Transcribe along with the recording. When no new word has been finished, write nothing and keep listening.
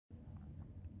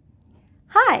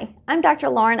Hi, I'm Dr.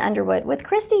 Lauren Underwood with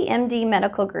Christie MD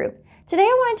Medical Group. Today I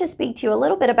wanted to speak to you a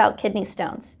little bit about kidney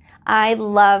stones. I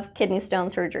love kidney stone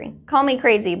surgery. Call me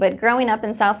crazy, but growing up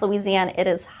in South Louisiana, it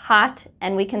is hot,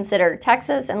 and we consider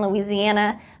Texas and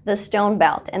Louisiana the stone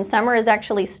belt, and summer is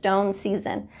actually stone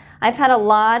season. I've had a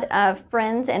lot of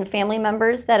friends and family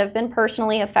members that have been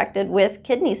personally affected with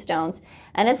kidney stones,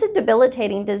 and it's a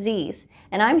debilitating disease,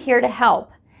 and I'm here to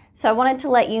help. So I wanted to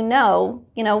let you know,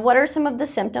 what are some of the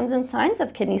symptoms and signs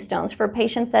of kidney stones for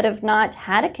patients that have not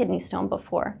had a kidney stone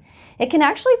before. It can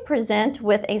actually present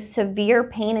with a severe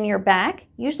pain in your back,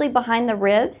 usually behind the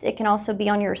ribs. It can also be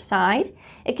on your side.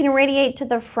 It can radiate to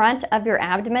the front of your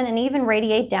abdomen and even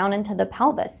radiate down into the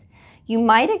pelvis. You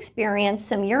might experience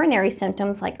some urinary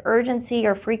symptoms like urgency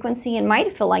or frequency and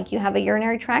might feel like you have a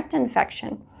urinary tract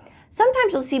infection.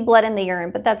 Sometimes you'll see blood in the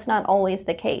urine, but that's not always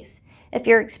the case. If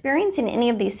you're experiencing any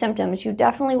of these symptoms, you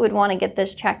definitely would want to get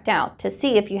this checked out to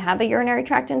see if you have a urinary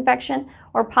tract infection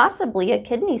or possibly a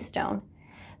kidney stone.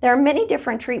 There are many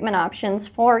different treatment options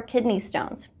for kidney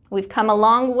stones. We've come a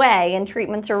long way and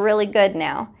treatments are really good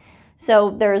now. So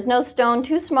there is no stone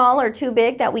too small or too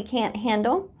big that we can't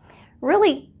handle.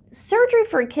 Really, surgery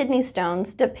for kidney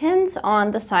stones depends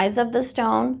on the size of the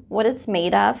stone, what it's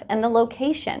made of, and the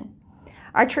location.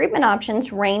 Our treatment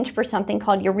options range for something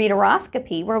called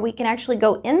ureteroscopy, where we can actually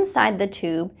go inside the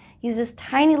tube, use this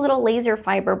tiny little laser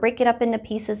fiber, break it up into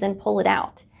pieces, and pull it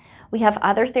out. We have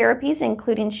other therapies,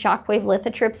 including shockwave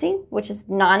lithotripsy, which is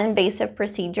a non-invasive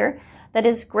procedure that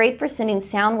is great for sending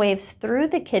sound waves through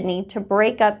the kidney to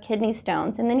break up kidney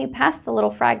stones, and then you pass the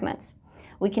little fragments.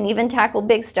 We can even tackle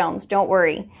big stones, don't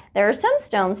worry. There are some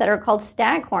stones that are called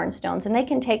staghorn stones, and they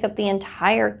can take up the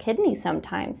entire kidney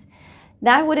sometimes.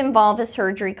 That would involve a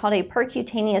surgery called a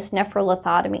percutaneous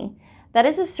nephrolithotomy. That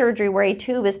is a surgery where a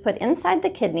tube is put inside the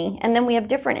kidney, and then we have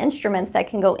different instruments that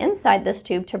can go inside this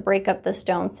tube to break up the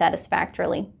stone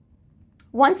satisfactorily.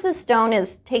 Once the stone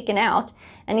is taken out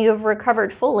and you have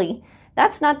recovered fully,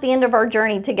 that's not the end of our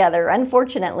journey together,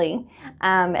 unfortunately.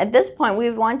 At this point, we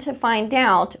want to find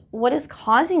out what is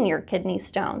causing your kidney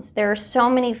stones. There are so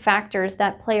many factors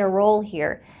that play a role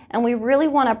here, and we really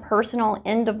want a personal,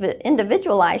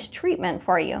 individualized treatment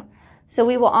for you. So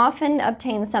we will often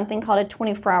obtain something called a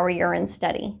 24-hour urine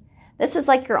study. This is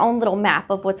like your own little map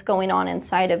of what's going on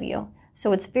inside of you.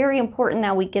 So it's very important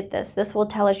that we get this. This will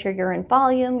tell us your urine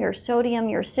volume, your sodium,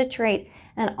 your citrate,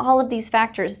 and all of these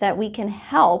factors that we can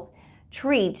help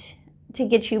treat to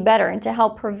get you better and to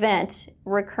help prevent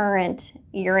recurrent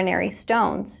urinary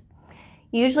stones.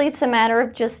 Usually it's a matter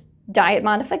of just diet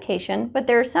modification, but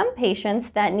there are some patients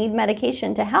that need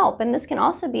medication to help, and this can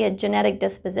also be a genetic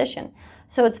disposition.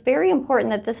 So it's very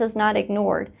important that this is not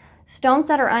ignored. Stones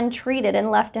that are untreated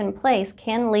and left in place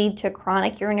can lead to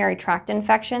chronic urinary tract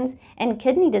infections and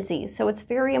kidney disease, so it's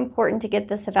very important to get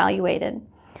this evaluated.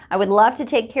 I would love to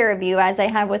take care of you as I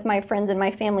have with my friends and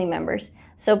my family members.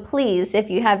 So please, if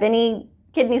you have any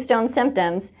kidney stone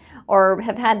symptoms or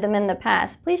have had them in the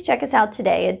past, please check us out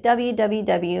today at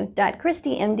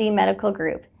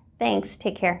www.christiemdmedicalgroup. Thanks.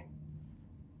 Take care.